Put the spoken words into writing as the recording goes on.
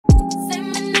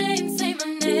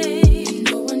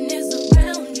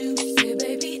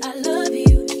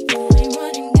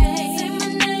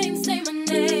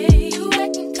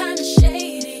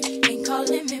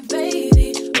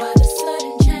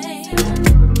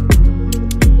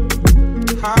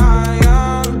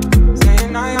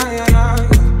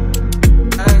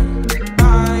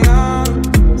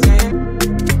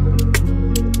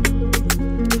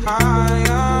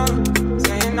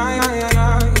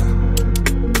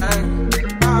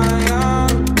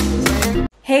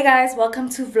Hey guys, welcome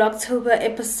to Vlogtober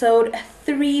episode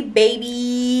 3,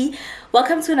 baby.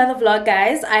 Welcome to another vlog,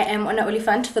 guys. I am on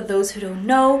Oliphant, for those who don't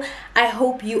know. I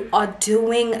hope you are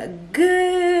doing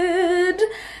good.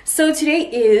 So today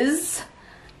is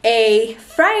a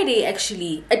Friday.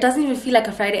 Actually, it doesn't even feel like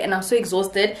a Friday and I'm so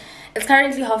exhausted. It's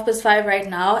currently 5:30 right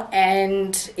now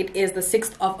and it is the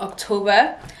 6th of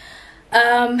October.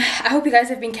 I hope you guys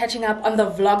have been catching up on the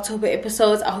Vlogtober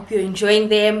episodes. I hope you're enjoying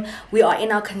them. We are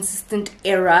in our consistent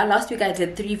era. Last week I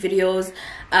did 3 videos.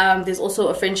 There's also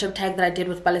a friendship tag that I did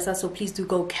with Balisa, so please do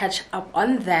go catch up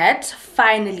on that.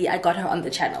 Finally, I got her on the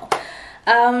channel.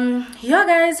 Yeah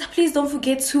guys, please don't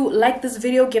forget to like this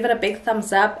video, give it a big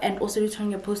thumbs up, and also turn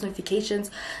on your post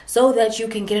notifications so that you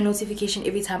can get a notification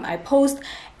every time I post,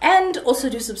 and also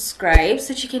do subscribe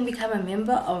so that you can become a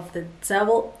member of the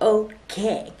Double O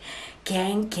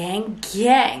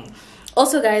gang.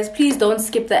 Also guys, please don't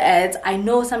skip the ads. I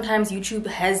know sometimes YouTube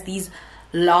has these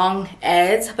long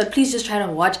ads, but please just try to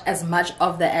watch as much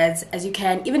of the ads as you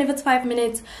can, even if it's 5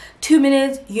 minutes, 2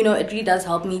 minutes. You know, it really does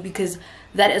help me, because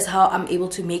that is how I'm able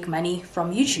to make money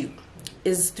from YouTube,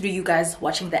 is through you guys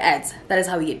watching the ads. That is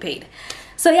how we get paid.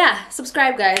 So yeah,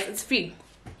 subscribe guys, it's free.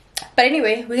 But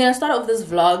anyway, we're gonna start off this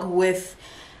vlog with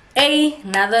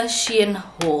another Shein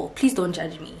haul. Please don't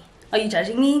judge me. Are you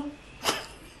judging me?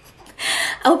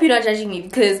 I hope you're not judging me,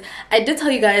 because I did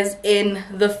tell you guys in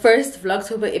the first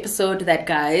Vlogtober episode that,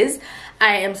 guys,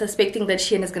 I am suspecting that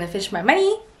Shein is gonna fetch my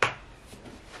money.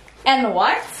 And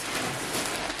what?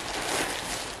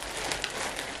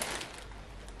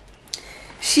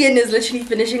 Shein is literally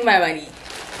finishing my money.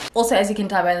 Also, as you can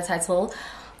tell by the title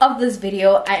of this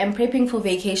video, I am prepping for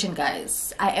vacation,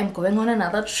 guys. I am going on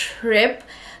another trip.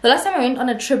 The last time I went on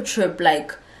a trip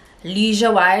like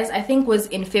leisure wise, I think was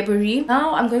in February.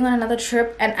 Now I'm going on another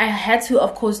trip, and I had to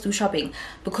of course do shopping,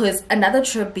 because another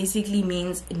trip basically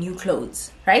means new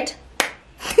clothes, right?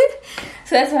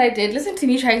 So that's what I did. Listen to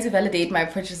me trying to validate my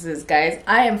purchases, guys.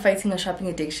 I am fighting a shopping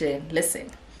addiction.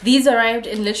 Listen, these arrived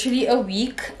in literally a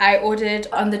week. I ordered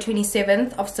on the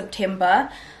 27th of September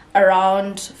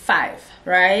around 5,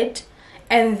 right?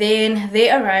 And then they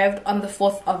arrived on the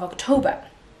 4th of October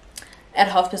at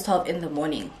 12:30 in the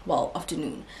morning, well,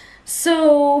 afternoon.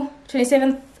 So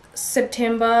 27th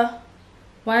September,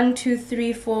 1 2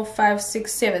 3 4 5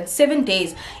 6 7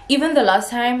 days. Even the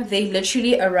last time, they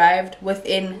literally arrived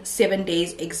within 7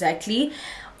 days exactly.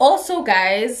 Also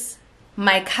guys,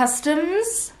 my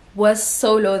customs was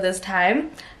so low this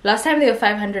time. Last time they were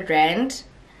 500 rand.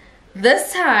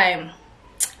 This time,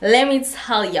 let me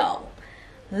tell y'all,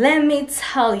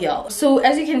 so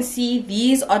as you can see,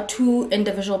 these are 2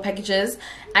 individual packages.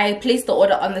 I placed the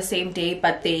order on the same day,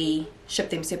 but they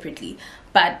shipped them separately.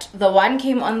 But the one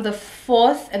came on the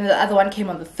 4th and the other one came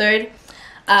on the 3rd.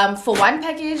 For one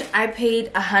package I paid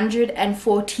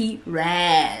 140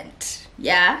 rand.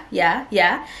 Yeah.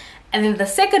 And then the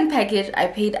second package I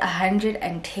paid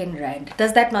 110 rand.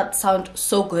 Does that not sound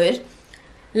so good?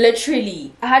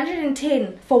 Literally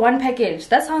 110 for one package.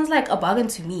 That sounds like a bargain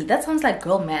to me. That sounds like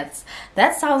girl maths.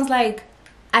 That sounds like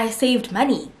I saved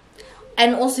money.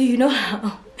 And also, you know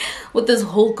how with this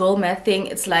whole girl math thing,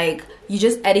 it's like you're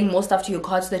just adding more stuff to your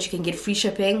cart so that you can get free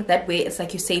shipping. That way it's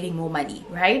like you're saving more money,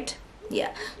 right?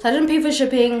 Yeah, so I didn't pay for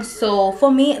shipping, so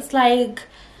for me it's like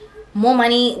more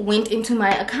money went into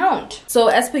my account. So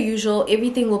as per usual,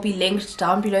 everything will be linked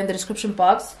down below in the description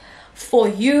box for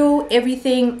you.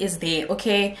 Everything is there,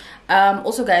 okay?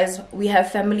 Also guys, we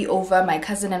have family over. My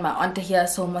cousin and my aunt are here,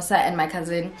 so Mosa and my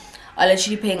cousin are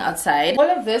literally paying outside. All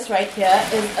of this right here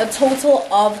is a total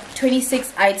of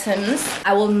 26 items.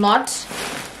 I will not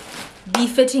be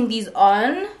fitting these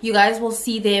on. You guys will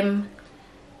see them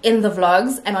in the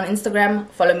vlogs, and on Instagram,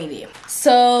 follow me there.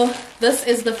 So this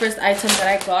is the first item that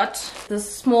I got,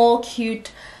 this small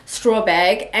cute straw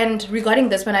bag. And regarding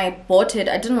this, when I bought it,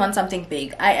 I didn't want something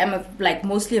big. I am like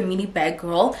mostly a mini bag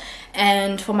girl,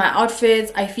 and for my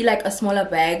outfits I feel like a smaller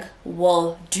bag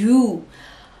will do.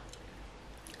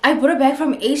 I bought a bag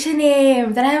from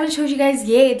H&M that I haven't showed you guys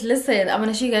yet. Listen, I'm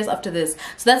gonna show you guys after this.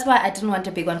 So that's why I didn't want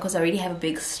a big one, because I already have a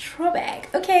big straw bag.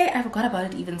 Okay, I forgot about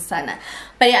it even, Sana.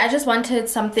 But yeah, I just wanted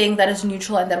something that is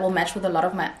neutral and that will match with a lot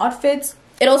of my outfits.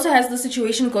 It also has the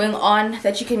situation going on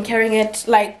that you can carry it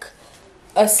like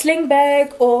a sling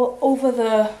bag or over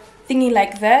the thingy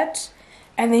like that,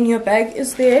 and then your bag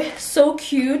is there. So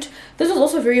cute. This is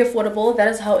also very affordable. That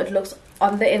is how it looks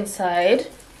on the inside.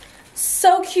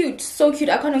 So cute, so cute.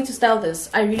 I can't wait to style this.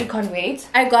 I really can't wait.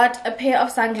 I got a pair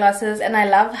of sunglasses, and I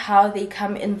love how they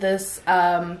come in this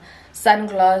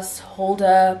sunglass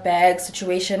holder bag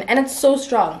situation, and it's so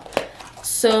strong.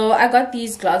 So I got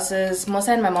these glasses. Mosa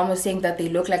and my mom were saying that they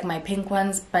look like my pink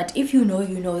ones, but if you know,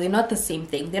 you know, they're not the same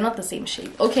thing. They're not the same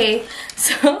shape. Okay,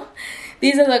 so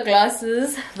these are the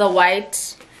glasses, the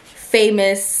white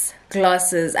famous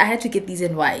glasses. I had to get these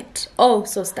in white. Oh,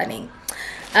 so stunning.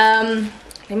 Let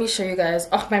me show you guys.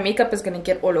 Oh, my makeup is gonna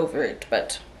get all over it,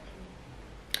 but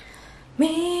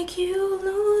make you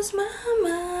lose my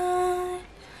mind.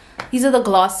 These are the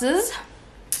glasses.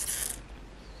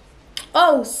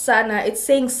 Oh, Sana, it's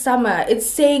saying summer. It's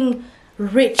saying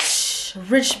rich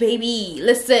baby.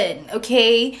 Listen,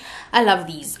 okay, I love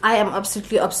these. I am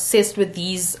absolutely obsessed with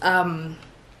these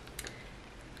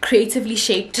creatively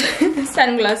shaped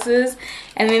sunglasses,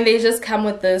 and then they just come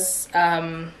with this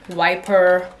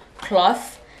wiper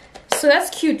cloth. So that's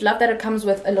cute. Love that it comes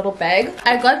with a little bag.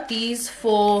 I got these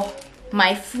for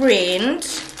my friend.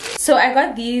 So I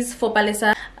got these for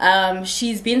Palisa.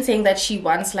 She's been saying that she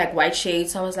wants like white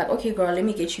shades, so I was like, okay girl, let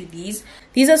me get you these.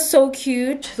 These are so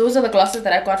cute. Those are the glasses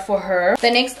that I got for her. The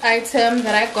next item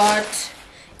that I got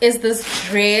is this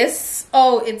dress.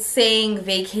 Oh, it's saying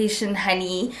vacation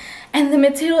honey, and the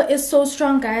material is so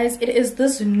strong, guys. It is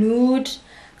this nude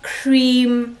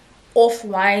cream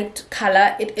off-white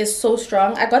color. It is so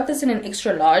strong. I got this in an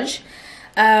extra large.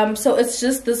 So it's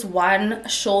just this one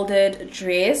shouldered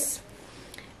dress,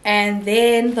 and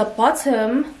then the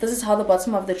bottom, this is how the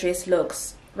bottom of the dress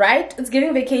looks, right? It's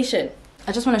giving vacation.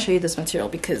 I just want to show you this material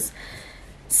because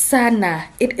Sana,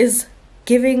 it is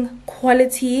giving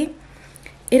quality.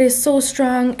 It is so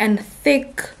strong and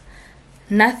thick,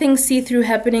 nothing see-through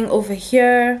happening over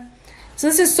here. So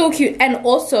this is so cute. And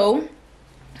also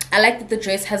I like that the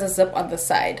dress has a zip on the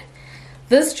side.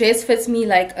 This dress fits me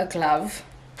like a glove.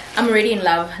 I'm already in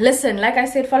love. Listen, like I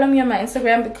said, follow me on my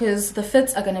Instagram because the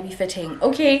fits are gonna be fitting.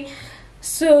 Okay,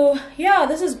 so yeah,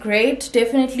 this is great.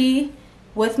 Definitely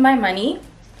with my money.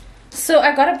 So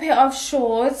I got a pair of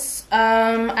shorts.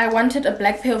 I wanted a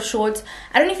black pair of shorts.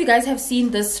 I don't know if you guys have seen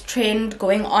this trend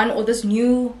going on, or this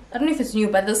new, I don't know if it's new,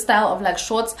 but this style of like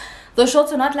shorts. The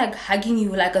shorts are not like hugging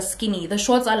you like a skinny. The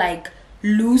shorts are like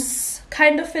loose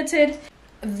kind of fitted.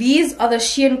 These are the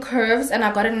Shein curves, and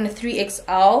I got it in a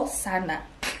 3XL. Sana.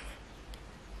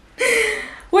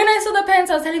 When I saw the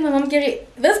pants, I was telling my mom, Gary,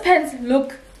 this pants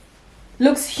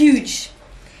looks huge.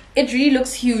 It really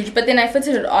looks huge, but then I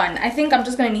fitted it on. I think I'm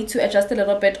just gonna need to adjust a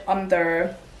little bit on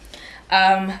the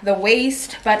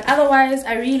waist, but otherwise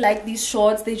I really like these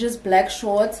shorts. They're just black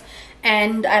shorts,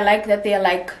 and I like that they're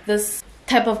like this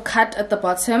type of cut at the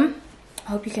bottom.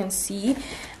 I hope you can see.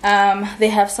 They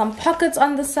have some pockets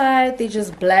on the side. They're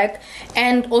just black,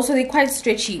 and also they're quite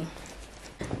stretchy.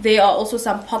 There are also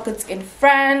some pockets in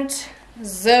front,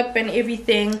 zip and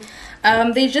everything.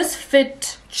 They just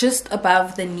fit just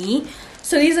above the knee.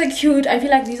 So these are cute. I feel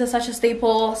like these are such a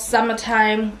staple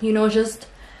summertime, you know, just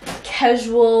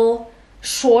casual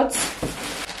shorts.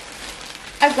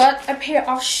 I got a pair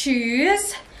of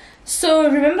shoes. So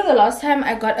remember the last time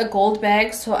I got a gold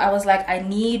bag, so I was like, I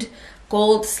need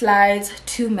gold slides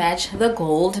to match the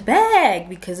gold bag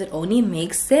because it only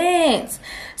makes sense.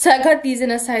 So I got these in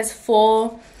a size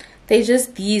 4. They're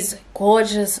just these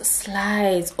gorgeous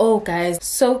slides. Oh guys,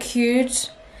 so cute,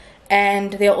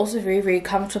 and they're also very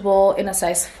comfortable in a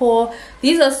size 4.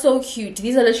 These are so cute.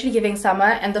 These are literally giving summer,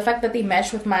 and the fact that they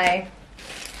match with my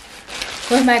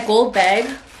gold bag,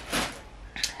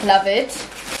 love it.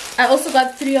 I also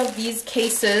got 3 of these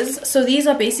cases. So these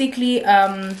are basically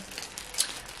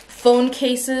phone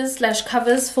cases slash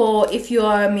covers for if you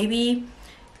are maybe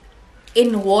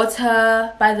in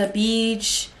water, by the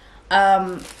beach,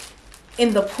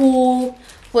 in the pool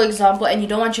for example, and you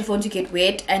don't want your phone to get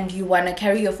wet and you want to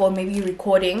carry your phone, maybe you're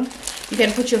recording, you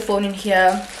can put your phone in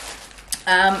here.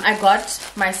 I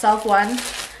got myself one,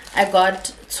 I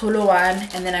got Tolo one,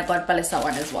 and then I got Palisa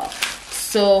one as well.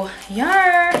 So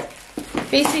yeah,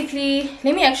 basically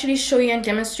let me actually show you and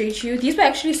demonstrate you. These were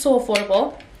actually so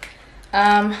affordable.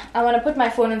 I want to put my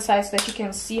phone inside so that you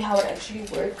can see how it actually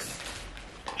works.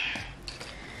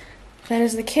 That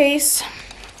is the case.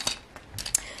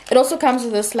 It also comes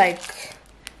with this like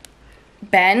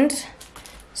band,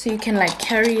 so you can like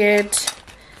carry it.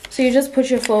 So you just put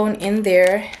your phone in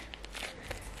there,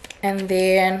 and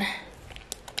then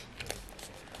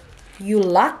you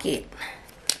lock it.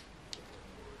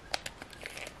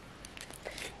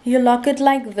 You lock it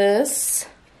like this,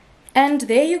 and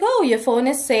there you go. Your phone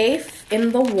is safe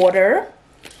in the water.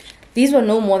 These were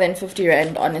no more than 50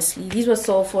 rand, honestly. These were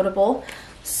so affordable.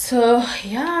 So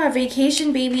yeah,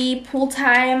 vacation baby, pool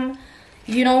time,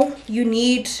 you know, you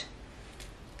need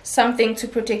something to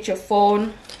protect your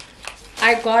phone.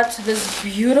 I got this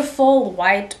beautiful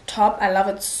white top. I love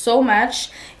it so much.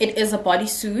 It is a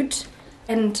bodysuit,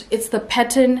 and it's the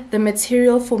pattern, the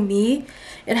material. For me,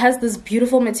 it has this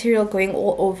beautiful material going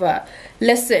all over.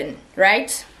 Listen,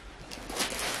 right?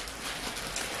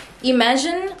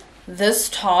 Imagine this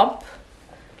top,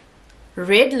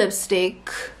 red lipstick,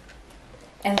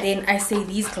 and then I say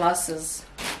these glasses.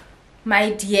 My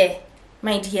dear,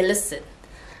 listen.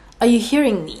 Are you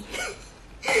hearing me?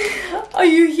 Are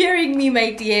you hearing me,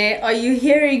 my dear? Are you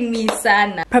hearing me,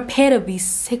 Sana? Prepare to be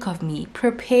sick of me.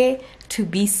 Prepare to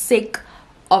be sick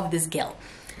of this girl.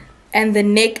 And the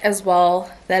neck as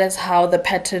well, that is how the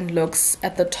pattern looks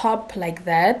at the top, like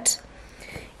that.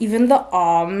 Even the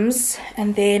arms,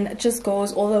 and then it just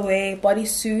goes all the way,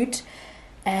 bodysuit,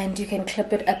 and you can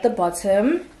clip it at the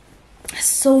bottom.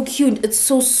 So cute. It's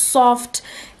so soft.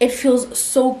 It feels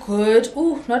so good.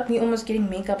 Ooh, not me almost getting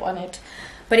makeup on it.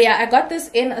 But yeah, I got this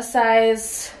in a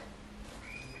size,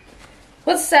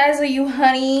 what size are you,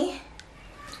 honey?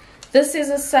 This is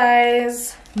a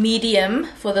size medium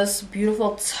for this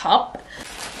beautiful top.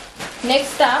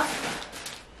 Next up,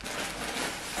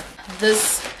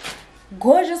 this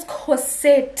gorgeous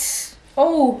corset.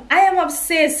 Oh, I am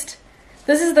obsessed.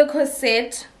 This is the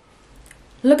corset.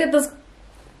 Look at this.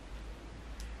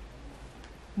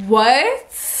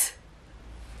 What?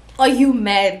 Are you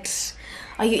mad?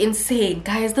 Are you insane?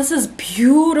 Guys, this is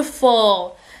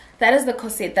beautiful. That is the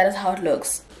corset. That is how it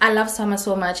looks. I love summer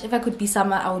so much. If I could be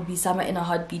summer, I would be summer in a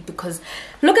heartbeat, because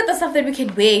look at the stuff that we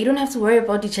can wear. You don't have to worry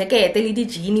about the jacket, the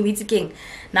jean.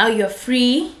 Now you're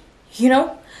free, you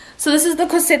know. So this is the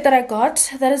corset that I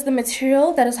got. That is the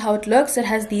material. That is how it looks. It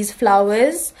has these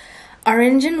flowers,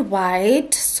 orange and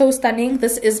white. So stunning.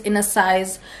 This is in a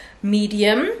size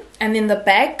medium, and in the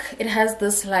back it has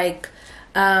this like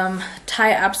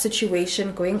tie-up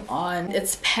situation going on.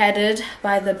 It's padded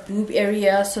by the boob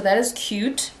area, so that is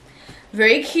cute.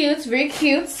 Very cute, very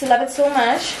cute. Love it so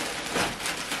much.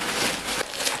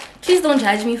 Please don't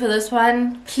judge me for this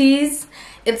one, please.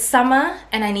 It's summer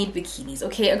and I need bikinis,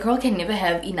 okay? A girl can never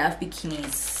have enough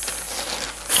bikinis.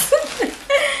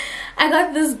 I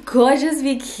got this gorgeous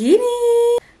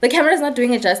bikini. The camera is not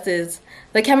doing it justice.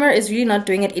 The camera is really not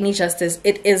doing it any justice.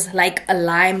 It is like a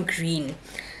lime green.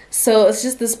 So it's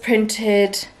just this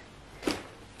printed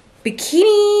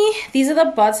bikini. These are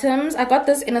the bottoms. I got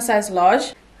this in a size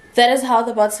large. That is how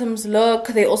the bottoms look.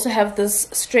 They also have this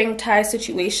string tie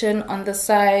situation on the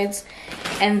sides,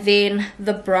 and then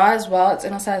the bra as well. It's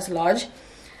in a size large.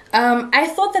 I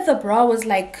thought that the bra was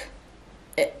like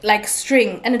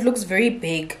string, and it looks very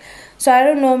big. So I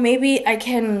don't know, maybe I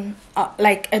can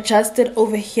like adjust it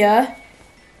over here,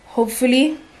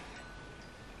 hopefully.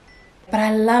 But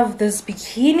I love this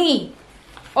bikini.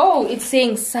 Oh, it's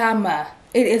saying summer.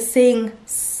 It is saying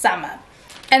summer.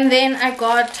 And then I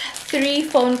got 3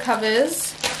 phone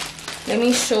covers. Let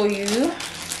me show you.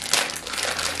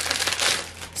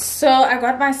 So I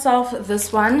got myself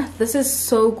this one. This is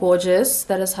so gorgeous.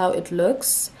 That is how it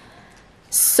looks.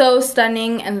 So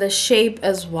stunning, and the shape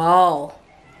as well.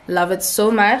 Love it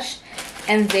so much.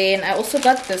 And then I also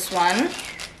got this one.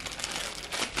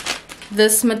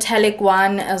 This metallic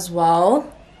one as well.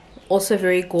 Also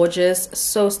very gorgeous.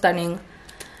 So stunning.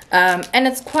 And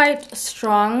it's quite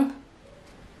strong.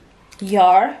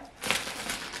 Yar.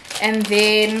 And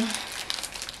then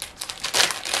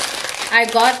I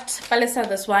got Palisa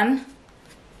this one.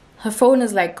 Her phone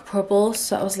is like purple,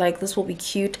 so I was like, this will be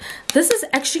cute. This is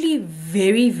actually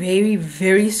very, very,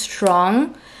 very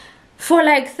strong. For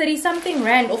like 30 something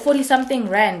rand or 40 something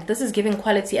rand, this is giving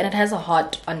quality, and it has a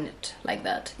heart on it like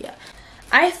that. Yeah,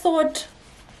 I thought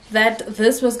that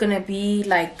this was gonna be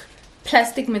like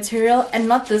plastic material and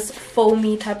not this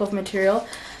foamy type of material.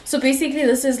 So basically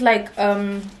this is like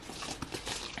a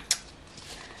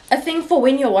thing for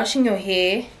when you're washing your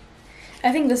hair.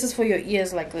 I think this is for your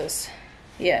ears, like this.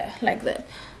 Yeah, like that.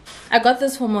 I got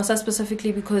this for Mosa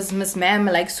specifically because Miss Ma'am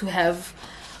likes to have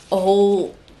a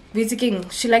whole basically,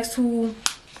 she likes to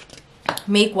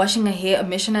make washing her hair a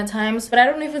mission at times. But I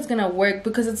don't know if it's gonna work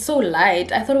because it's so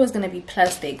light. I thought it was gonna be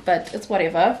plastic, but it's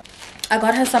whatever. I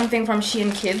got her something from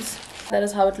Shein Kids. That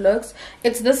is how it looks.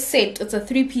 It's this set. It's a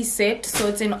 3-piece set, so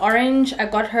it's in orange. I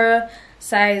got her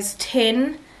size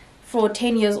 10 for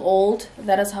 10 years old.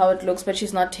 That is how it looks, but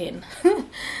she's not 10.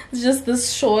 It's just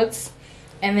this shorts,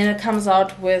 and then it comes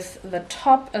out with the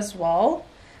top as well,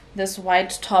 this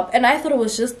white top. And I thought it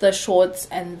was just the shorts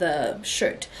and the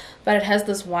shirt, but it has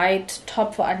this white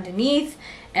top for underneath,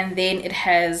 and then it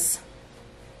has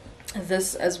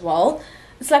this as well.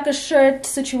 It's like a shirt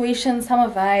situation, summer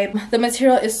vibe. The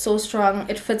material is so strong.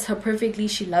 It fits her perfectly.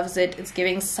 She loves it. It's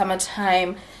giving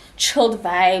summertime, chilled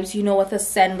vibes, you know, with a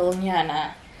sandal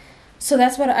nyana. So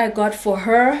that's what I got for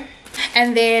her.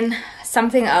 And then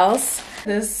something else.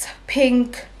 this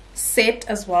pink set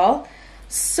as well.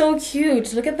 So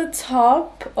cute. Look at the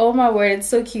top. Oh my word, it's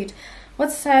so cute.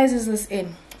 What size is this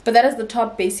in? But that is the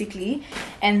top basically,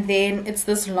 and then it's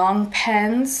this long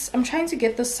pants. I'm trying to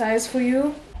get the size for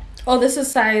you. Oh, this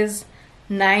is size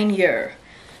 9 year.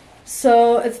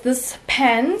 So it's this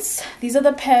pants. These are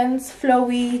the pants,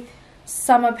 flowy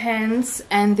summer pants,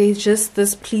 and they just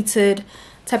this pleated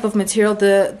type of material.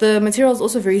 The material is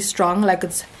also very strong, like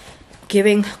it's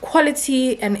giving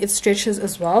quality, and it stretches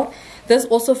as well. This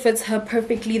also fits her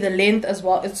perfectly, the length as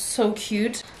well. It's so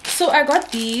cute. So I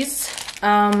got these.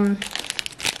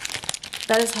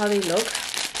 That is how they look.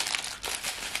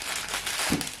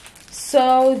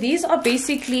 So these are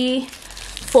basically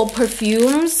for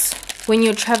perfumes when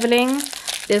you're traveling.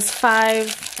 There's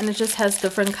 5 and it just has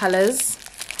different colors,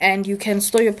 and you can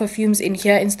store your perfumes in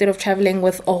here instead of traveling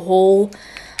with a whole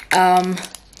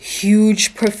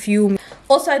huge perfume.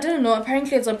 Also, I didn't know,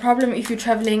 apparently it's a problem if you're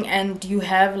traveling and you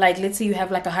have, like, let's say you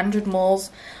have like 100 mils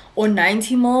or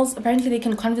 90 mils. Apparently they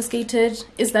can confiscate it.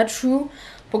 Is that true?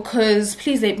 Because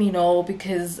please let me know,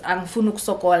 because I'm funuk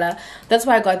sokola. That's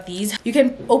why I got these. You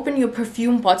can open your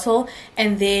perfume bottle,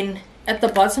 and then at the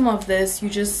bottom of this you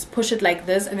just push it like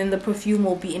this, and then the perfume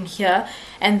will be in here,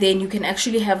 and then you can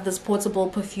actually have this portable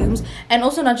perfumes. And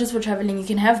also not just for traveling, you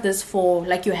can have this for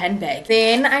like your handbag.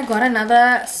 Then I got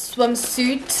another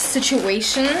swimsuit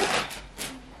situation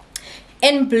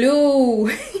in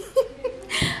blue.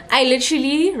 I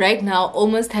literally right now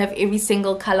almost have every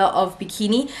single color of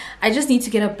bikini. I just need to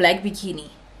get a black bikini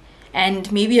and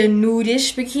maybe a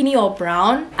nudish bikini or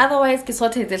brown. Otherwise,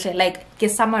 like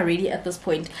get summer ready at this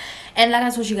point. And like I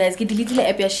told you guys, get deleted the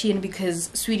app Shein, because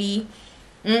sweetie,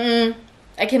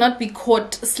 I cannot be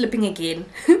caught slipping again.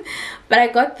 But I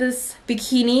got this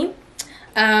bikini.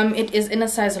 It is in a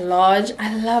size large.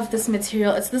 I love this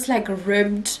material. It's this like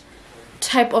ribbed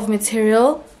type of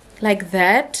material like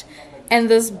that. And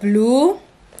this blue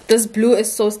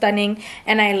is so stunning,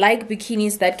 and I like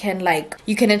bikinis that can, like,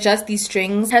 you can adjust these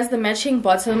strings. It has the matching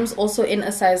bottoms, also in a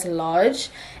size large,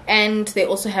 and they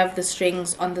also have the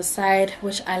strings on the side,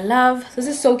 which I love. This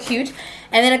is so cute.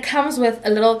 And then it comes with a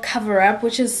little cover up,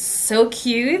 which is so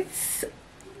cute.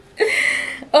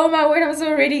 Oh my word, I'm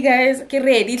so ready, guys. Get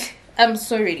ready. I'm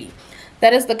so ready.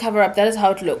 That is the cover up. That is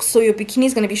how it looks. So your bikini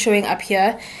is going to be showing up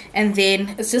here, and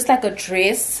then it's just like a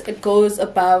dress. It goes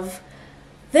above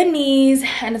the knees,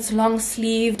 and it's long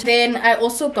sleeved. Then I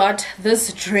also got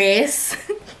this dress.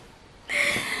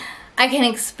 I can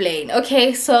explain.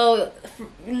 Okay, so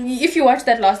if you watched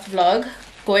that last vlog,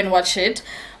 go and watch it.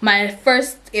 My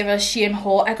first ever Shein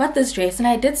haul. I got this dress, and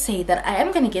I did say that I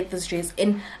am gonna get this dress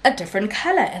in a different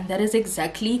color, and that is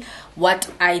exactly what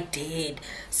I did.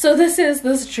 So this is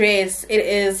this dress. It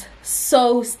is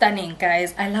so stunning,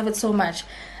 guys. I love it so much.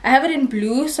 I have it in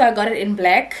blue, so I got it in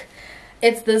black.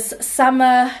 It's this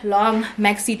summer long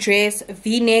maxi dress,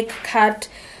 v-neck cut,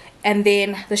 and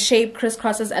then the shape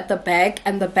crisscrosses at the back,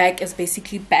 and the back is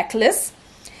basically backless,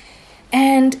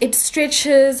 and it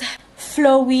stretches.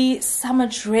 Flowy summer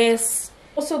dress.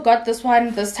 Also got this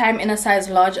one this time in a size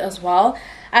large as well.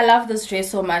 I love this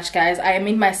dress so much, guys. I am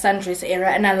in my sundress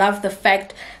era, and I love the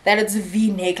fact that it's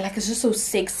v-neck. Like, it's just so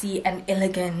sexy and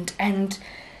elegant and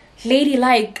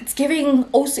ladylike. It's giving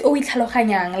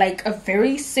like a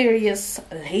very serious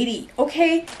lady.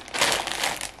 Okay,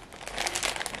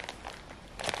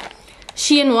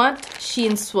 Shein what?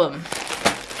 Shein swim.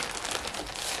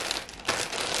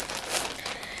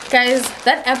 Guys,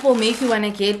 that app will make you want to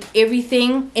get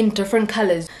everything in different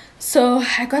colors. So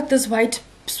I got this white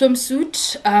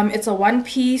swimsuit. It's a one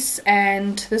piece,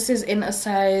 and this is in a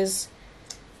size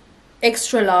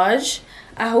extra large.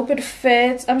 I hope it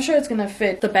fits. I'm sure it's gonna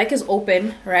fit. The back is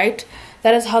open, right?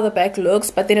 That is how the back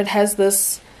looks, but then it has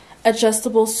this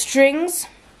adjustable strings,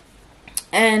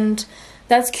 and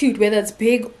that's cute. Whether it's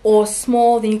big or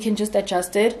small, then you can just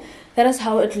adjust it. That is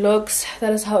how it looks.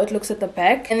 That is how it looks at the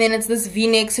back. And then it's this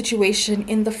v-neck situation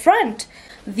in the front.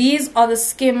 These are the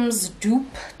Skims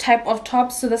dupe type of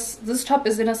tops. So this top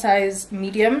is in a size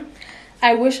medium.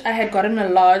 I wish I had gotten a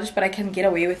large, but I can get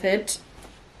away with it.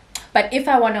 But if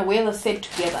I want to wear the set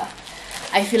together,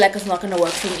 I feel like it's not going to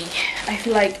work for me. I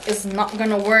feel like it's not going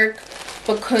to work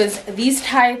because these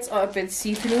tights are a bit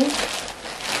see-through.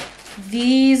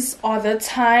 These are the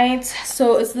tights.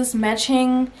 So it's this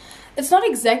matching. It's not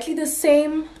exactly the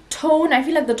same tone. I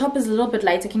feel like the top is a little bit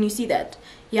lighter. Can you see that?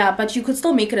 Yeah, but you could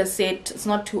still make it a set. It's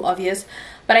not too obvious.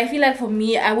 But I feel like for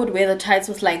me, I would wear the tights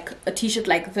with like a t-shirt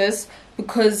like this,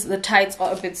 because the tights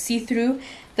are a bit see-through.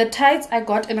 The tights I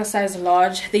got in a size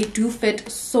large. They do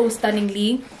fit so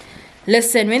stunningly.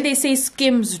 Listen, when they say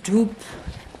Skims dupe,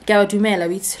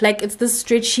 like it's this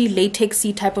stretchy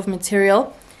latexy type of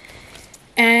material.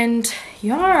 And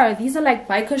yeah, these are like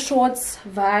biker shorts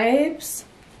vibes.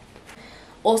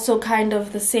 Also kind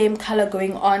of the same color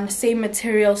going on, same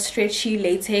material, stretchy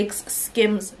latex,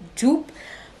 Skims dupe.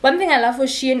 One thing I love for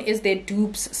Shein is their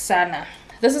dupes sana.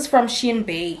 This is from Shein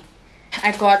Bay.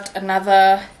 I got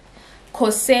another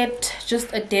corset,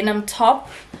 just a denim top.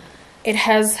 It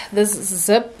has this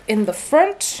zip in the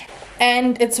front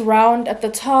and it's round at the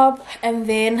top, and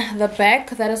then the back,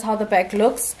 that is how the back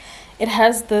looks. It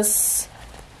has this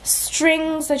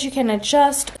strings that you can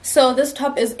adjust. So this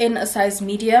top is in a size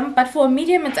medium, but for a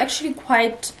medium it's actually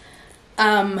quite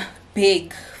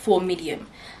big for medium,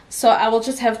 so I will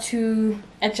just have to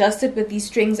adjust it with these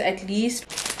strings at least.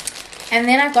 And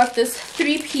then I got this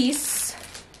 3-piece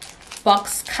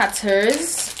box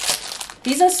cutters.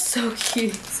 These are so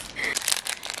cute.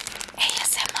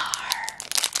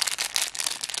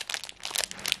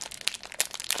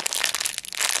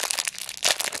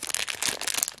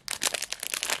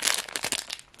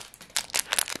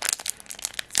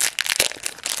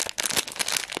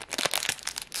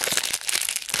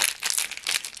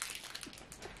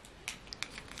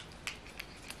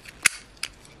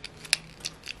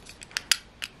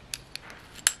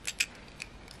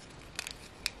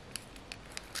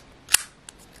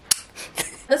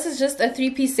 This is just a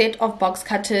 3-piece set of box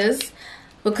cutters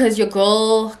because your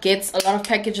girl gets a lot of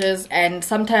packages, and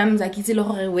sometimes like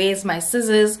where's my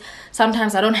scissors,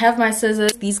 sometimes I don't have my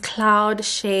scissors. These cloud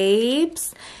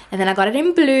shapes, and then I got it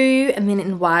in blue and then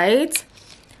in white.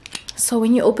 So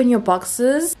when you open your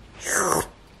boxes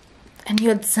and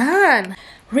you're done.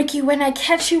 Ricky, when I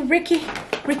catch you, Ricky.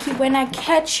 Ricky, when I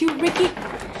catch you, Ricky.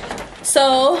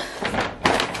 So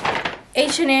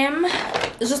H&M,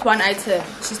 it's just one item.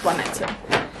 It's just one item.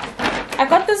 I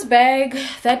got this bag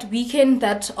that weekend,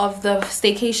 that of the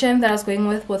staycation that I was going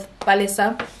with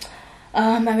Palesa.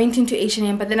 I went into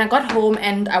H&M, but then I got home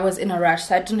and I was in a rush,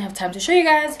 so I didn't have time to show you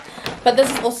guys. But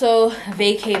this is also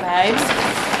Vacay vibes.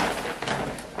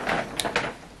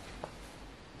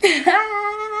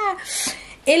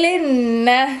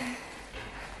 Elena,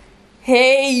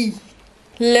 hey,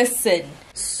 listen,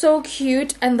 so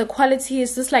cute, and the quality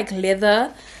is just like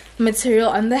leather material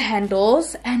on the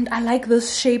handles, and I like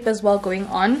this shape as well going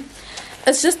on.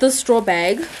 It's just this straw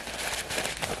bag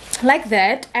like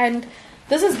that, and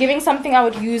this is giving something I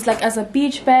would use like as a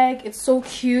beach bag. It's so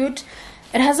cute.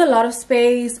 It has a lot of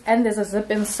space and there's a zip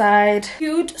inside.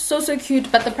 Cute, so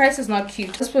cute, but the price is not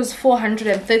cute. This was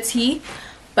 430,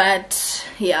 but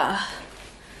yeah,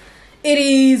 it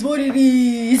is what it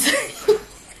is.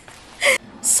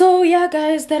 So yeah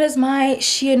guys, that is my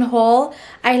Shein haul.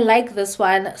 I like this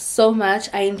one so much.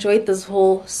 I enjoyed this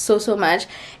haul so much,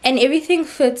 and everything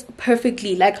fits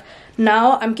perfectly. Like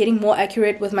now I'm getting more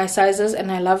accurate with my sizes,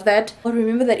 and I love that. But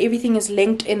remember that everything is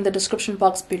linked in the description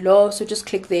box below, so just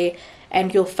click there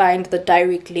and you'll find the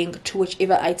direct link to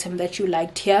whichever item that you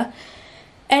liked here,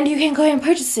 and you can go and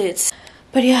purchase it.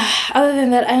 But yeah, other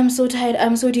than that, I am so tired,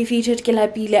 I'm so defeated.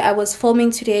 I was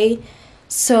filming today,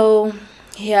 so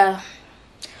yeah,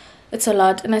 it's a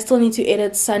lot, and I still need to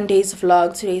edit Sunday's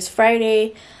vlog. Today's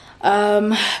Friday.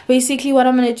 Basically what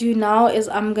I'm gonna do now is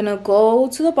I'm gonna go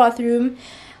to the bathroom,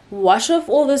 wash off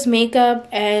all this makeup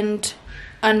and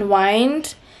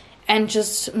unwind, and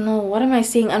just, no, what am I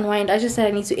saying, unwind? I just said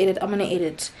I need to edit. I'm gonna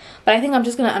edit, but I think I'm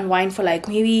just gonna unwind for like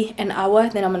maybe an hour,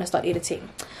 then I'm gonna start editing.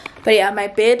 But yeah, my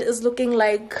bed is looking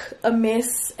like a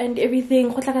mess and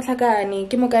everything.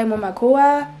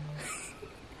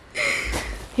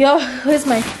 Yo, where's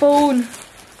my phone?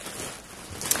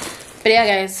 But yeah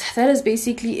guys, that is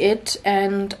basically it,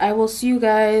 and I will see you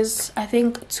guys I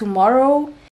think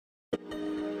tomorrow.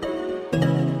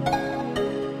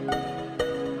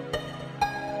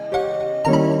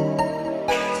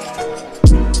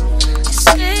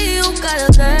 Say you got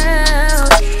a girl,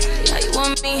 how you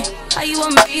want me? How you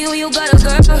want me when you got a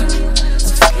girl?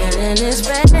 Feeling is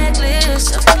reckless,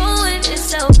 I'm knowing it's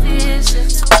selfish,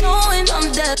 I'm knowing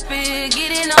I'm desperate,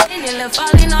 getting on in your left,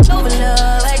 falling all over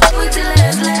love, I do it till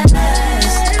last.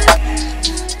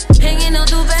 Hanging out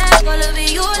the back, all of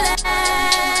it you last.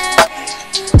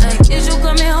 I guess you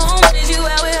coming home, is you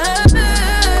out with her?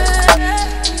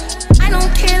 I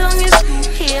don't care long as you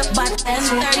here, but that's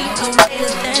 30, no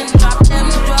later than drop them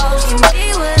draws, give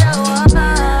me what I want.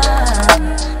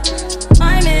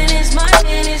 My man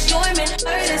is your man,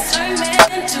 her is her man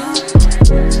too.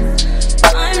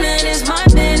 My man is your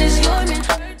man,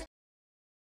 her.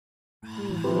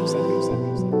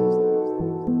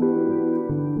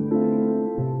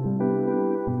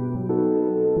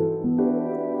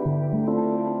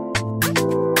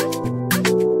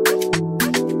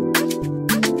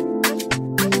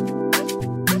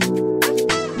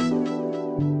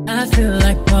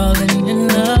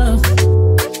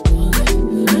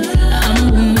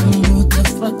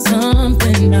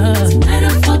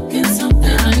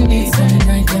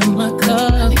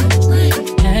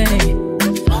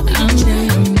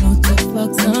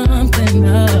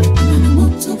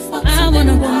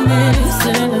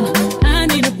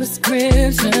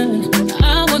 prescription.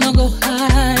 I wanna go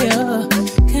higher.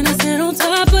 Can I sit on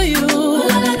top of you?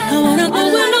 I wanna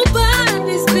go where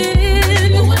nobody's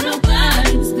been. Where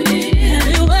nobody's been. Have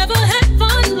you ever had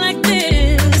fun like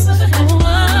this?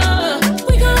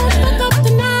 We gon' fuck up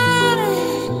the night.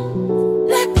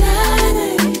 Black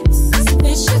lights,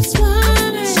 spaceships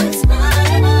flying.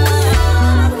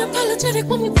 Unapologetic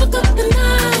when we fuck up the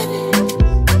night.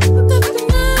 Fuck up the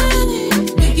night.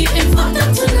 We getting fucked up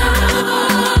tonight.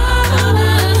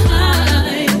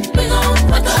 We gon'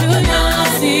 fuck up the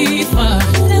night. See fire.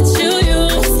 That you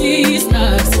see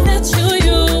stars. That you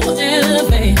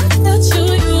elevate. That you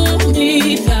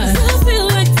need God. I feel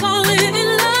like falling in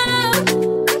love.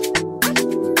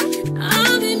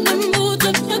 I'm in the mood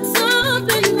to put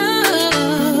something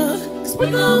up. 'Cause we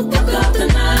gon' fuck up the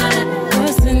night.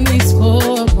 Crossing these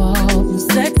four walls,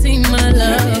 sexy my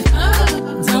love.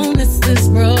 Don't miss this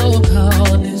roll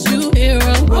call. Did you hear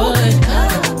a word?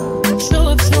 Show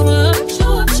up, show up,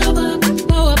 show up, show up.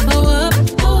 Blow up, blow up,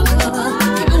 blow up.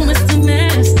 You Mr.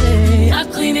 Nasty, I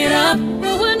clean it up.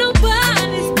 But when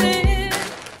nobody's there.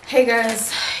 Hey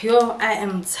guys, yo, I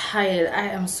am tired. I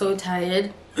am so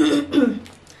tired.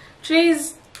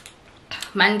 Today's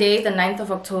Monday, the 9th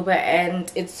of October,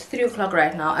 and it's 3 o'clock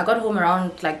right now. I got home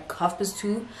around like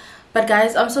 2:30. But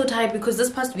guys, I'm so tired because this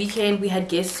past weekend we had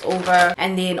guests over,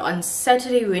 and then on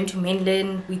Saturday we went to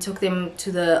mainland. We took them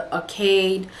to the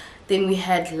arcade, then we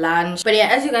had lunch. But yeah,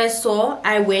 as you guys saw,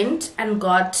 I went and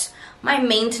got my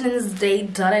maintenance day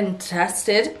done and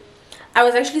dusted. I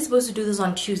was actually supposed to do this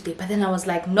on Tuesday, but then I was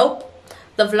like, nope,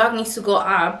 the vlog needs to go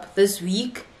up this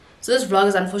week. So this vlog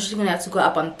is unfortunately gonna have to go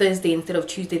up on Thursday instead of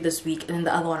Tuesday this week, and then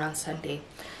the other one on Sunday.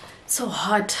 It's so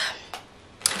hot.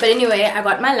 But anyway, I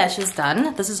got my lashes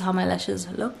done. This is how my lashes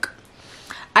look.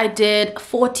 I did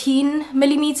 14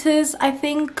 millimeters, I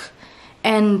think,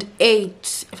 and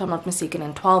 8, if I'm not mistaken,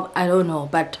 and 12, I don't know,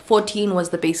 but 14 was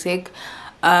the basic.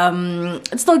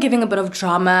 It's still giving a bit of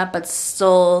drama, but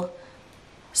still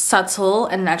subtle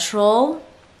and natural.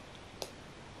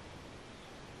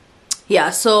 Yeah,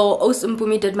 so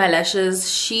Osimpumi did my lashes.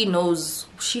 She knows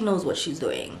what she's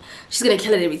doing. She's gonna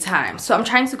kill it every time. So I'm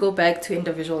trying to go back to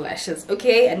individual lashes,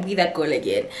 okay, and be that girl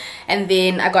again. And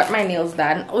then I got my nails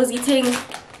done. I was eating.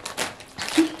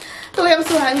 Oh, I'm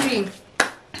so hungry.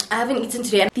 I haven't eaten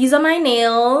today. These are my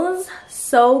nails,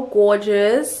 so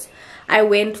gorgeous. I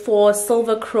went for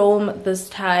silver chrome this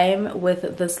time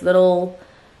with this little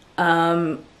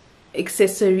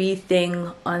accessory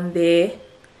thing on there.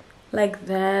 Like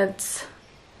that.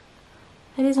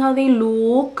 That is how they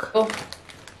look. Oh,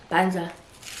 banza.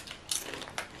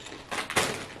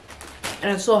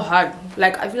 And it's so hard.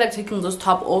 Like, I feel like taking this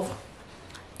top off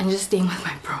and just staying with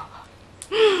my bra.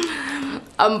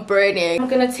 I'm burning. I'm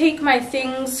gonna take my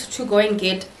things to go and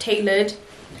get tailored.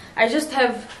 I just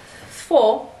have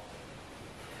four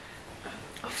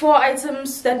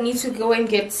items that need to go and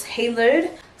get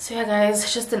tailored. So yeah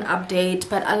guys, just an update,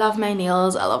 but I love my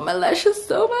nails, I love my lashes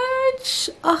so much.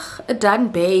 Ugh, a done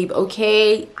babe,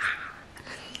 okay?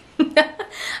 I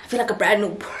feel like a brand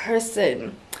new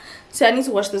person. So I need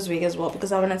to wash this wig as well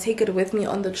because I want to take it with me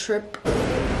on the trip.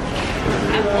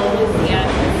 I'm always here.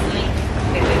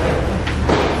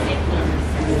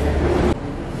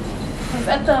 Because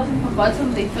at the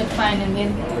bottom they fit fine, and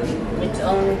then it's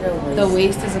on the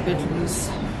waist is a bit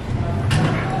loose.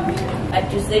 But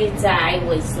you say it's a high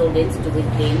waist, so let's do it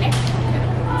then.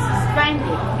 Find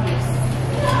it.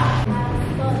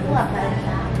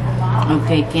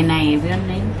 Okay, can I have your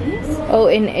name, please?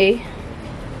 ONA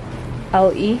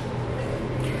LE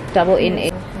double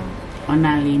NA.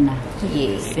 Onalina.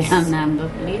 Yes. Say your number,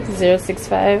 please.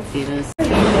 065.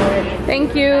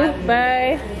 Thank you.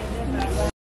 Bye.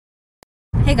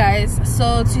 Hey guys,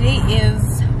 so today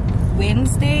is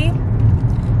Wednesday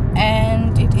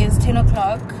and it is 10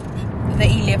 o'clock, the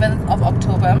 11th of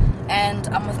October, and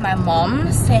I'm with my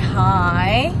mom. Say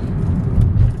hi.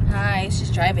 Hi, she's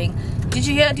driving. Did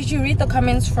you read the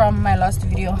comments from my last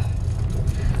video?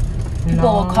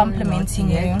 People were complimenting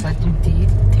you. But you did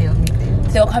tell me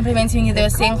that. They were complimenting you. They were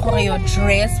saying, "Jorge, your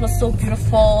dress was so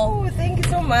beautiful. Oh, thank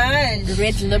you so much. The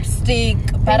red lipstick.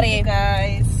 Thank you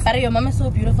guys. But your mom is so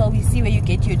beautiful. We see where you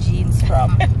get your jeans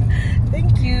from."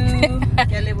 Thank you.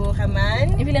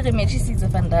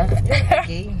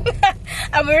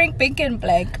 I'm wearing pink and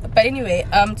black. But anyway,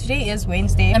 today is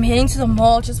Wednesday. I'm heading to the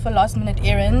mall just for last minute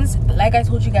errands. Like I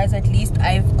told you guys, at least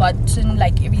I've gotten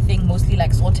like everything mostly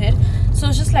like sorted. So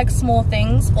it's just like small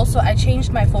things. Also, I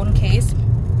changed my phone case.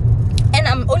 And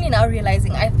I'm only now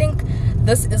realizing, I think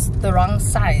this is the wrong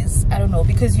size. I don't know,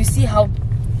 because you see how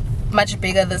much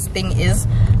bigger this thing is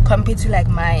compared to like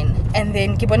mine. And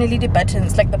then keep on the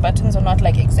buttons, like the buttons are not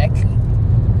like exactly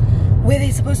where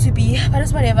they're supposed to be, but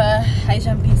it's whatever. I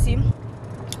jump PC.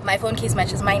 My phone case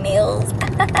matches my nails.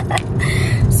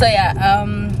 So yeah,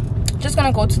 just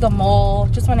gonna go to the mall.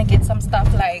 Just want to get some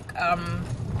stuff like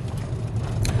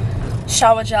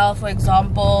shower gel, for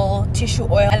example, tissue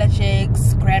oil,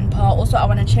 allergics, grandpa. Also I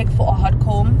want to check for a hot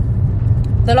comb.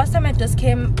 The last time I just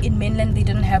came in mainland they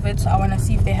didn't have it, so I want to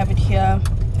see if they have it here.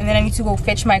 And then I need to go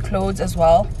fetch my clothes as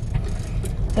well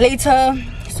later.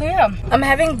 So yeah, I'm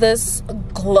having this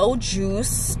glow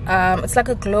juice. It's like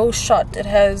a glow shot. It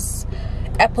has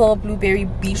apple, blueberry,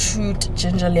 beetroot,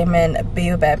 ginger, lemon,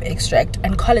 baobab extract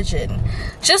and collagen,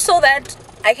 just so that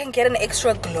I can get an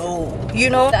extra glow, you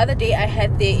know. The other day I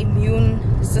had the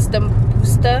immune system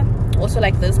booster, also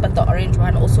like this, but the orange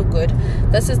one, also good.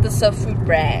 This is the Surf Fruit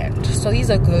brand, so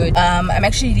these are good. I'm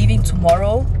actually leaving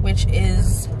tomorrow, which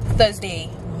is Thursday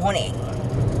morning,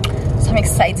 so I'm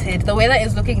excited. The weather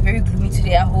is looking very gloomy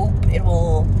today. I hope it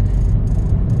will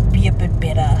be a bit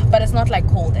better, but it's not like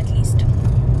cold at least.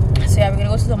 So yeah, we're gonna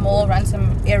go to the mall, run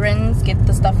some errands, get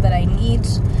the stuff that I need,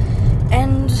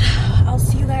 and I'll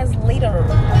see you guys later.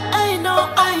 I know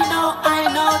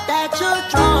that you're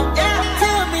drunk.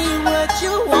 Tell me what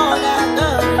you want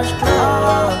after this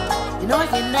club. You know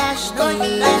you're nasty.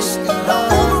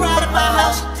 Move right at my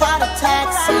house, try to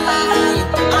taxi.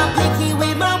 I'm picky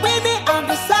with my women, I'm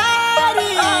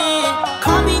deciding.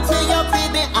 Call me to your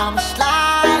crib and I'm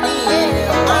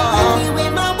sliding. I'm picky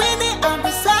with my women, I'm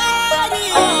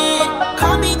deciding.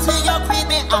 Call me to your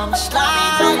crib and I'm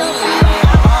sliding.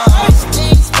 First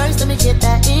things first, let me get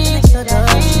that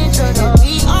introduction.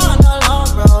 We on the long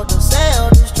road, don't sell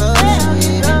this drug.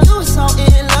 You was so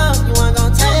in love, you weren't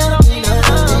gonna tell me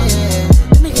nothing.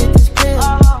 Let me get this clear,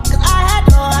 cause I had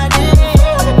no idea.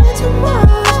 Feel a bit too much,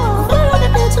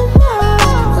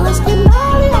 let's get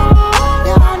naughty.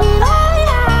 Yeah, I need all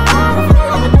y'all.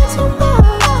 Feel a bit too much,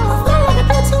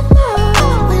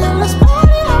 yeah, let's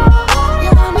party.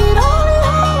 Yeah, I need all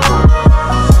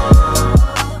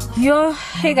y'all. Yo,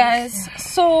 hey guys,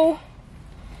 so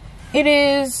it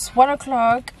is 1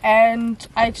 o'clock and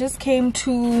I just came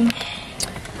to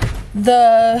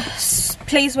the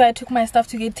place where I took my stuff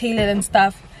to get tailored and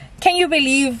stuff. Can you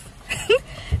believe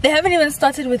they haven't even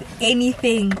started with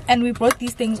anything? And we brought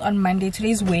these things on Monday.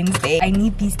 Today's Wednesday. I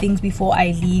need these things before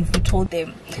I leave. We told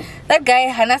them. That guy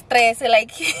Hannah stress,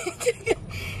 like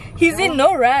he's in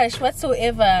no rush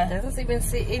whatsoever. Doesn't even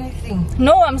say anything.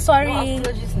 No, I'm sorry. No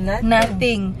apologies,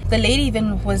 Nothing. The lady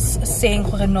even was saying,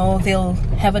 no, they'll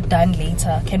have it done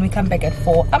later. Can we come back at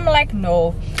 4? I'm like,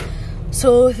 no.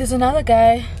 So there's another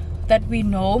guy that we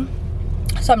know.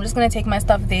 So I'm just gonna take my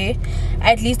stuff there.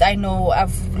 At least I know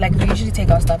we usually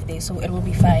take our stuff there, so it will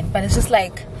be fine. But it's just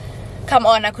like, come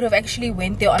on, I could have actually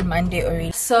went there on Monday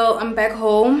already. So I'm back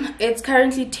home. It's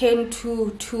currently 10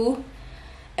 to 2.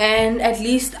 And at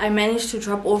least I managed to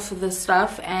drop off the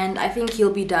stuff, and I think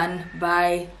he'll be done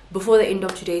before the end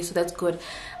of today, so that's good.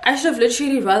 I should have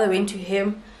literally rather went to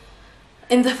him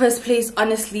in the first place.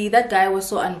 Honestly, that guy was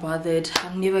so unbothered.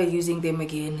 I'm never using them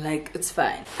again, like it's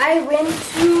fine. I went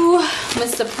to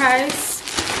Mr. Price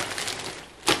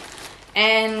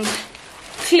and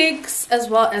Clicks as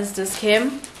well as this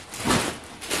Kim.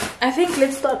 I think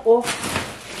let's start off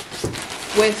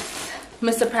with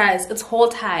Mr. Price. It's haul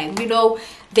time. You know,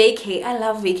 Vacay. I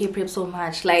love Vacay prep so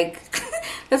much. Like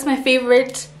that's my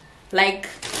favorite like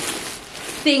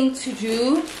thing to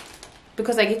do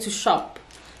because I get to shop.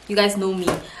 You guys know me.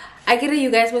 I get it.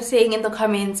 You guys were saying in the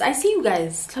comments. I see you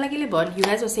guys. You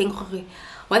guys were saying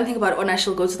one thing about Ona,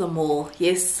 she'll go to the mall.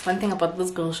 Yes, one thing about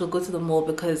this girl, she'll go to the mall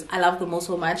because I love the mall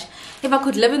so much. If I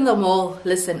could live in the mall,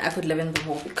 listen, I could live in the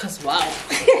mall because wow.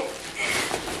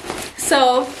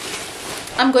 So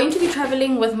I'm going to be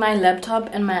traveling with my laptop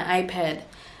and my iPad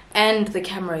and the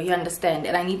camera, you understand,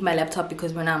 and I need my laptop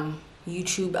because when I'm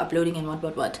YouTube uploading and what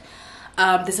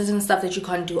there's certain stuff that you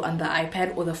can't do on the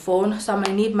iPad or the phone, so I'm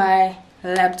gonna need my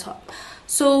laptop.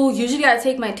 So usually I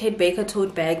take my Ted Baker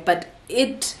tote bag, but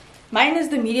mine is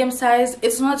the medium size.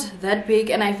 It's not that big,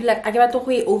 and I feel like I get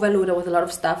overloaded with a lot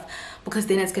of stuff because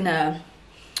then it's gonna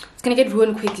get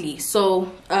ruined quickly. So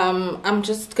I'm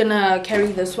just gonna carry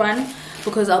this one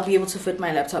because I'll be able to fit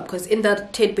my laptop, because in the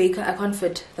Ted Baker I can't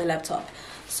fit the laptop.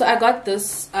 So I got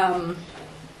this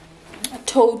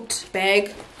tote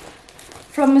bag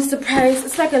from Mr. Price.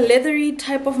 It's like a leathery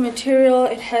type of material.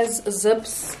 It has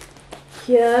zips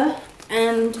here,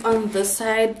 and on this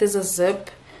side there's a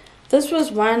zip. This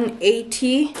was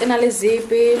 $180 in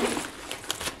Alizepe,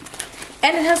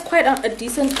 and it has quite a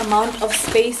decent amount of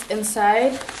space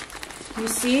inside. You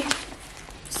see,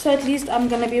 so at least I'm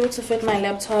gonna be able to fit my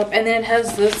laptop. And then it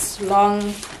has this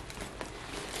long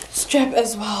strap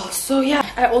as well. So yeah,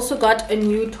 I also got a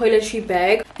new toiletry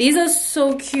bag. These are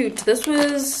so cute. This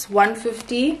was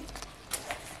 $150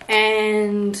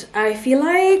 and I feel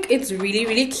like it's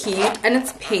really cute, and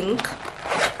it's pink.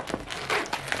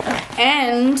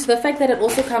 And the fact that it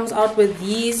also comes out with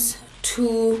these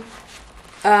two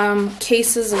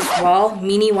cases as well,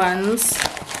 mini ones.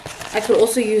 I could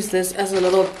also use this as a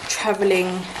little traveling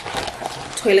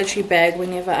toiletry bag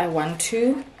whenever I want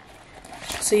to.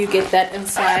 So you get that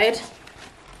inside,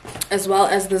 as well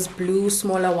as this blue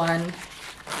smaller one,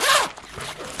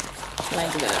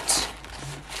 like that.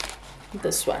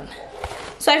 This one.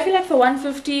 So I feel like for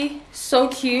 $150, so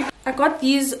cute. I got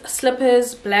these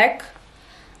slippers black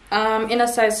in a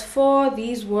size 4.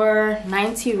 These were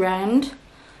 90 rand.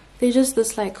 They're just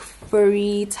this like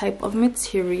furry type of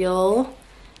material,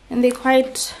 and they're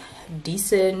quite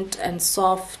decent and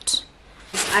soft.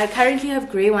 I currently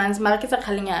have gray ones,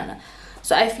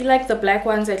 so I feel like the black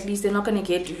ones, at least they're not gonna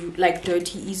get like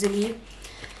dirty easily.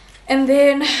 And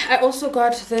then I also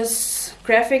got this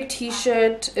graphic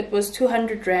t-shirt. It was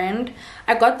 200 rand.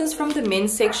 I got this from the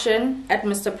men's section at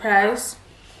Mr. Price.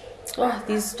 Oh,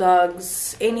 these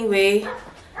dogs. Anyway,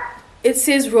 it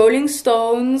says Rolling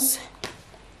Stones,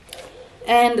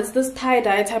 and it's this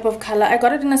tie-dye type of color. I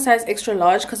got it in a size extra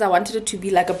large because I wanted it to be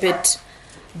like a bit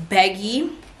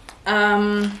baggy,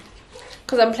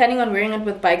 because I'm planning on wearing it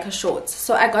with biker shorts.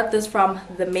 So I got this from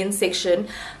the men's section.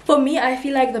 For me, I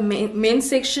feel like the men's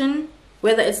section,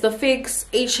 whether it's the Fix,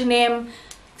 H&M,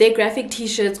 their graphic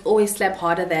t-shirts always slap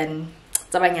harder than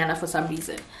Tabanyana for some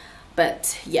reason.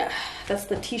 But yeah, that's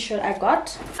the t-shirt I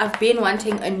got. I've been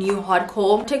wanting a new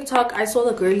hardcore. On TikTok, I saw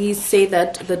the girlies say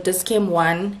that the Discam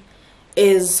one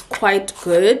is quite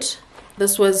good.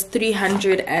 This was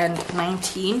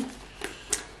 319.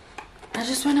 I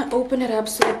just want to open it up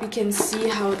so that we can see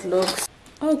how it looks.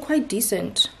 Oh, quite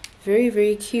decent.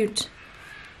 Very cute.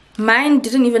 Mine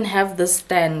didn't even have the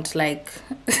stand like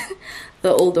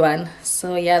the old one.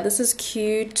 So yeah, this is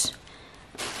cute.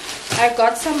 I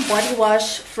got some body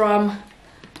wash from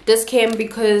Discam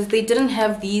because they didn't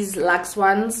have these Lux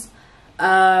ones.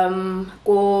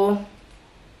 Go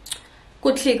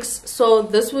clicks. So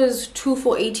this was 2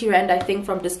 for 80 rand, I think,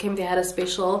 from Discam. They had a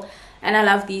special, and I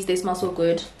love these. They smell so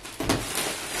good.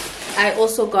 I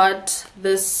also got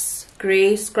this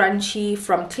gray scrunchie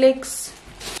from Clicks,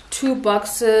 2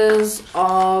 boxes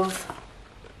of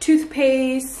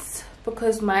toothpaste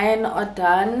because mine are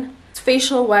done,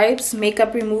 facial wipes,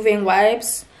 makeup removing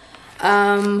wipes,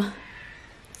 the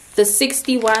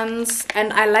 60 ones,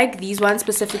 and I like these ones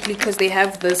specifically because they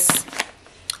have this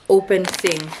open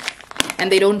thing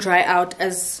and they don't dry out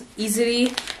as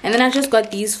easily. And then I just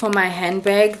got these for my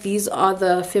handbag. These are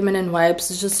the feminine wipes.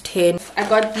 It's just 10. I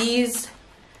got these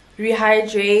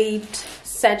rehydrate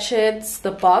sachets,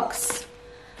 the box.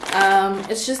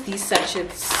 It's just these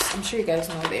sachets. I'm sure you guys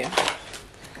know there.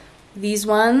 These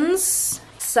ones.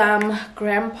 Some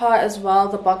grandpa as well,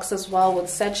 the box as well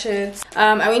with sachets.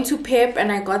 I went to Pep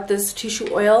and I got this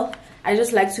tissue oil. I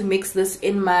just like to mix this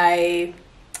in my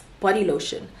body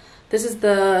lotion. This is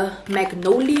the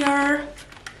Magnolia,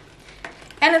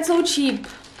 and it's so cheap.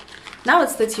 Now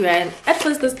it's 30 rand. At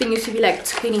first this thing used to be like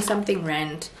 20 something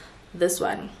rand. This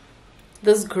one,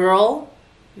 this girl,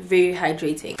 very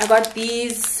hydrating. I got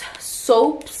these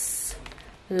soaps,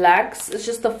 Lux. It's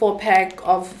just the 4-pack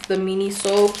of the mini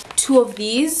soap. 2 of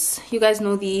these. You guys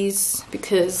know these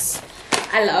because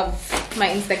I love my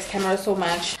Instax camera so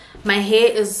much. My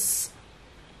hair is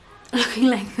looking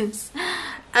like this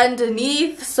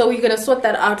underneath, so we're gonna sort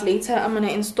that out later. I'm gonna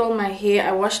install my hair.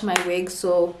 I washed my wig,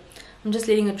 so I'm just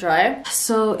letting it dry.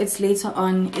 So it's later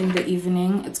on in the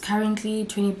evening. It's currently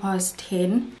 20 past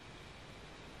 10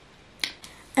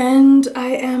 and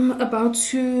I am about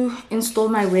to install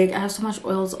my wig. I have so much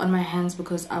oils on my hands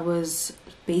because I was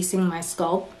basing my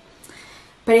scalp.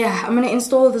 But yeah, I'm gonna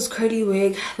install this curly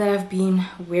wig that I've been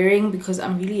wearing because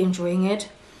I'm really enjoying it.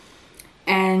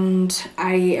 And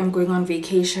I am going on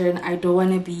vacation. I don't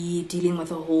want to be dealing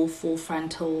with a whole full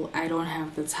frontal. I don't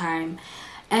have the time,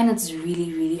 and it's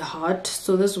really hot,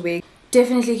 so this wig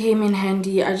definitely came in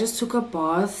handy. I just took a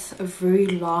bath, a very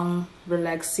long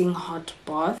relaxing hot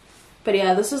bath. But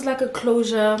yeah, this is like a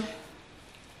closure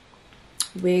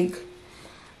wig.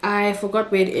 I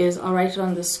forgot where it is. I'll write it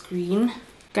on the screen.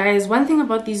 Guys, one thing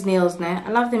about these nails, I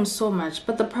love them so much,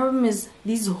 but the problem is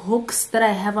these hooks that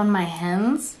I have on my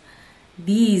hands.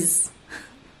 These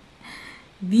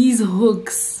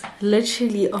hooks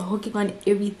literally are hooking on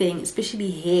everything, especially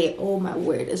hair. Oh my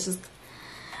word, it's just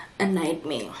a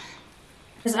nightmare.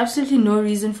 There's absolutely no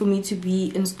reason for me to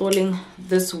be installing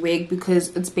this wig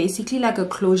because it's basically like a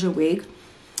closure wig,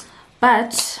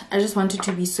 but I just wanted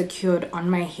to be secured on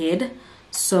my head,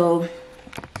 so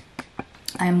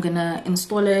I'm gonna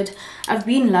install it. I've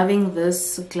been loving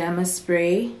this glamour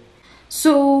spray.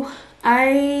 So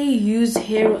I use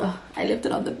hair, I left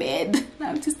it on the bed. Now I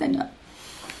have to stand up.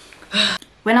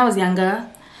 When I was younger,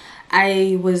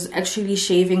 I was actually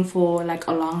shaving for like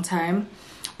a long time,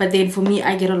 but then for me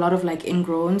I get a lot of like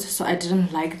ingrowns, so I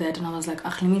didn't like that, and I was like,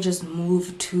 let me just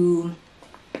move to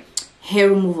hair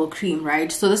removal cream,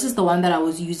 right? So this is the one that I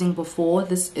was using before.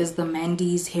 This is the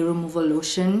Mandy's hair removal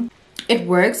lotion. It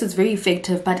works, it's very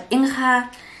effective, but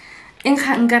inga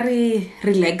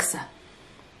relaxa.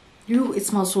 It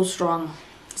smells so strong.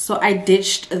 So I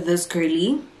ditched this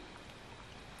girly,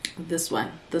 this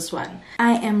one.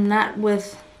 I am not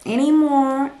with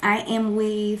anymore. I am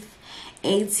with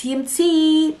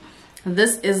AT&T.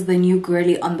 This is the new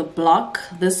girly on the block.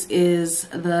 This is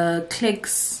the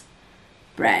Clicks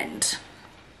brand.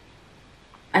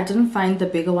 I didn't find the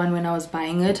bigger one when I was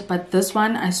buying it, but this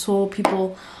one, I saw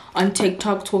people on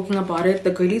TikTok talking about it.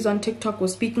 The girlies on TikTok were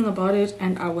speaking about it,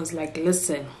 and I was like,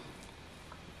 listen,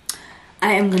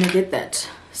 I am gonna get that.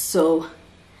 So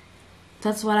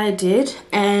that's what I did,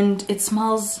 and it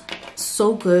smells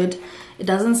so good. It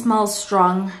doesn't smell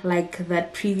strong like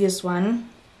that previous one.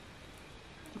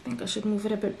 I think I should move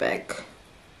it a bit back.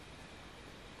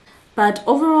 But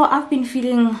overall, I've been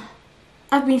feeling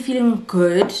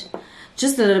good.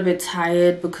 Just a little bit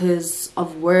tired because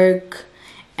of work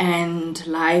and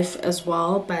life as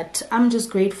well, but I'm just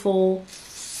grateful.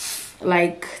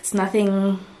 Like, it's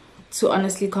nothing to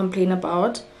honestly complain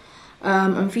about.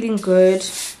 I'm feeling good,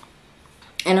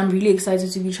 and I'm really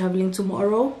excited to be traveling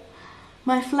tomorrow.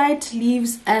 My flight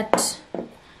leaves at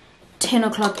 10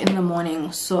 o'clock in the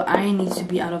morning, so I need to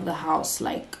be out of the house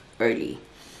like early,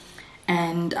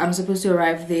 and I'm supposed to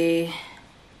arrive there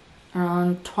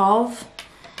around 12,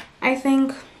 I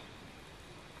think.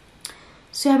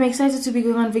 So I'm excited to be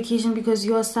going on vacation because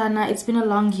Sana, it's been a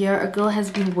long year. A girl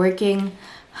has been working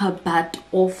her butt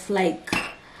off. Like,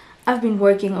 I've been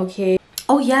working, okay.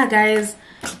 Oh yeah, guys,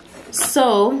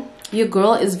 so your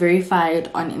girl is verified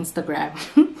on Instagram.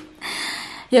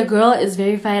 Your girl is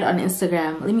verified on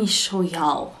Instagram. Let me show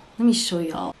y'all.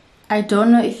 I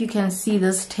don't know if you can see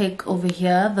this tick over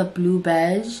here, the blue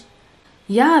badge.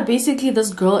 Yeah, basically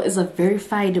this girl is a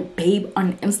verified babe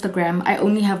on Instagram. I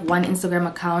only have one Instagram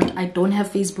account. I don't have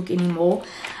Facebook anymore.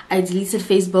 I deleted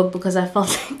Facebook because I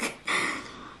felt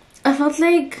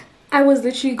like I was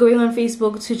literally going on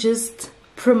Facebook to just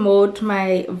promote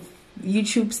my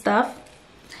YouTube stuff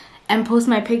and post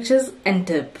my pictures and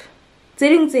dip.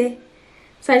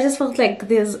 So I just felt like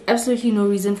there's absolutely no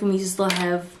reason for me to still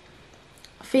have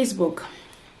Facebook.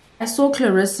 I saw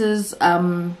Clarissa's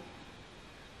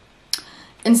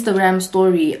Instagram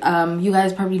story. You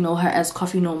guys probably know her as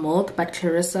Coffee No Milk, but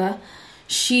Clarissa,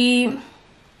 she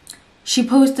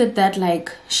posted that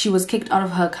like she was kicked out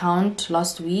of her account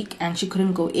last week and she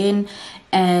couldn't go in,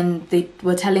 and they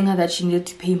were telling her that she needed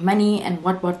to pay money and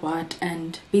what,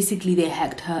 and basically they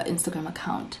hacked her Instagram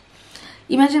account.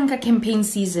 Imagine a campaign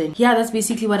season. Yeah, that's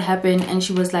basically what happened. And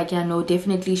she was like, yeah, no,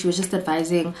 definitely. She was just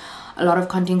advising a lot of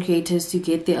content creators to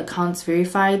get their accounts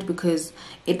verified because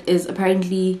it is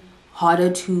apparently harder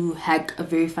to hack a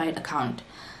verified account.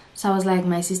 So I was like,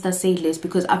 my sister, say less,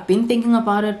 because I've been thinking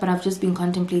about it, but I've just been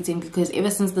contemplating, because ever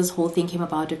since this whole thing came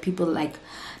about of people like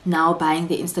now buying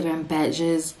the Instagram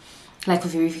badges like for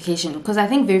verification, because I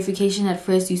think verification at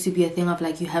first used to be a thing of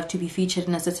like you have to be featured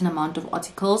in a certain amount of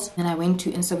articles. And I went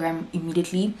to Instagram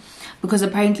immediately because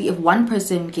apparently if one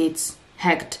person gets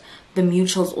hacked, the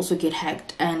mutuals also get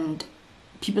hacked, and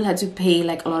people had to pay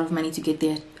like a lot of money to get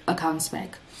their accounts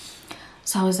back.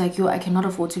 So I was like, yo, I cannot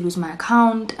afford to lose my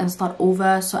account and start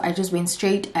over. So I just went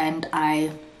straight and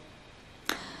I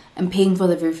am paying for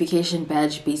the verification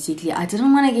badge. Basically, I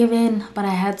didn't want to give in, but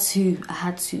I had to.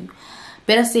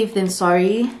 Better safe than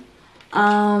sorry.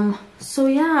 So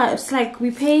yeah, it's like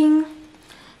we're paying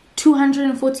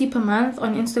 $240 per month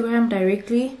on Instagram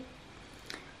directly.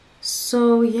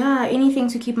 So yeah, anything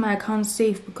to keep my account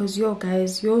safe, because yo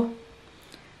guys,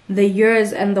 the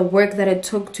years and the work that it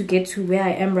took to get to where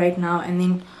I am right now, and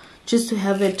then just to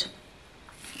have it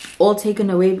all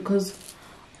taken away because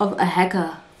of a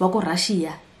hacker. Wako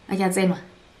Russia. Am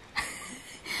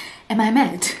I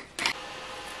mad?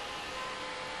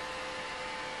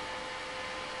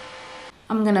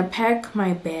 I'm gonna pack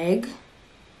my bag.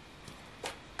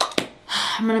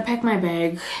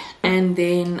 And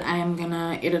then I'm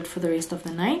gonna edit for the rest of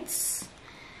the nights.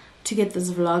 to get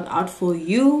this vlog out for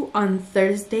you on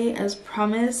Thursday as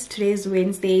promised. Today's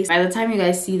Wednesday. By the time you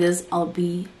guys see this, I'll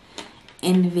be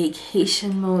in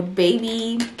vacation mode,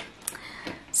 baby.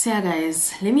 So yeah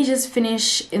guys, let me just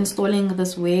finish installing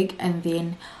this wig and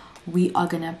then we are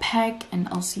gonna pack and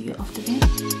I'll see you after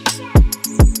that.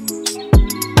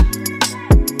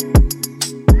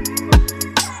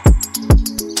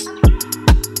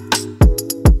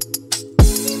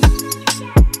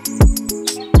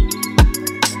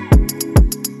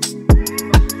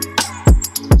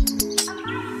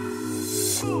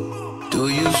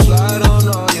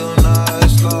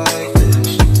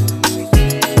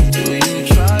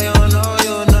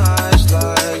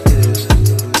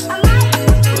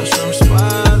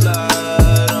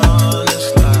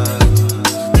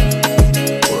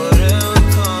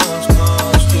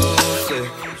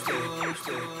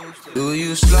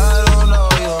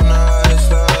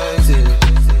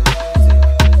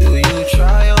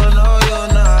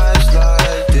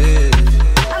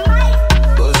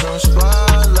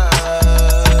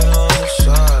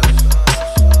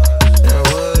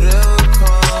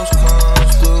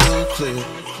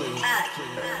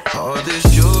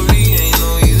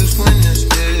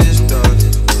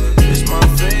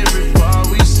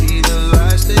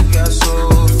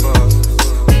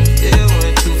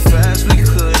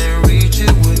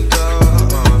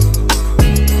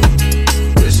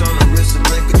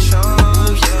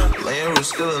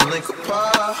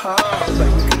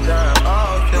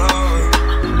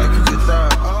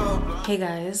 Hey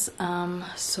guys,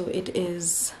 so it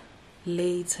is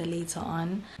later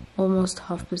on, almost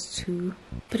 2:30.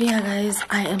 But yeah guys,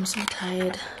 I am so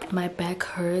tired. My back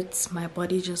hurts, my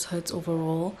body just hurts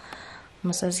overall.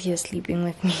 Musa's here sleeping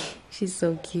with me. She's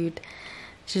so cute.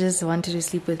 She just wanted to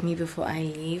sleep with me before I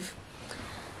leave.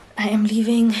 I am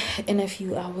leaving in a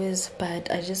few hours,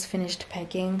 but I just finished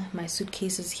packing. My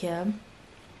suitcase is here.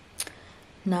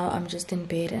 Now I'm just in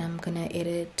bed and I'm gonna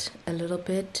edit a little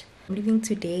bit. I'm leaving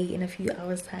today in a few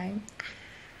hours time.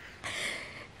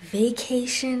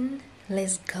 Vacation,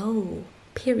 let's go,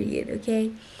 period.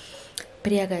 Okay,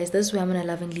 but yeah guys, this is where I'm gonna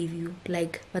love and leave you.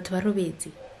 Like it's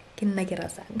 2:30,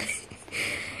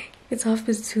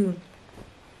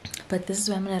 but this is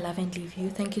where I'm gonna love and leave you.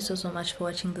 Thank you so much for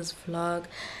watching this vlog.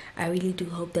 I really do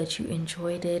hope that you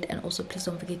enjoyed it, and also please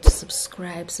don't forget to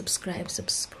subscribe so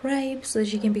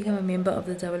that you can become a member of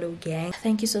the 00 gang.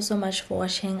 Thank you so much for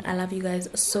watching. I love you guys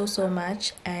so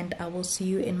much, and I will see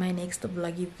you in my next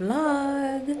vloggy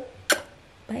vlog.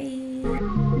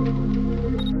 Bye.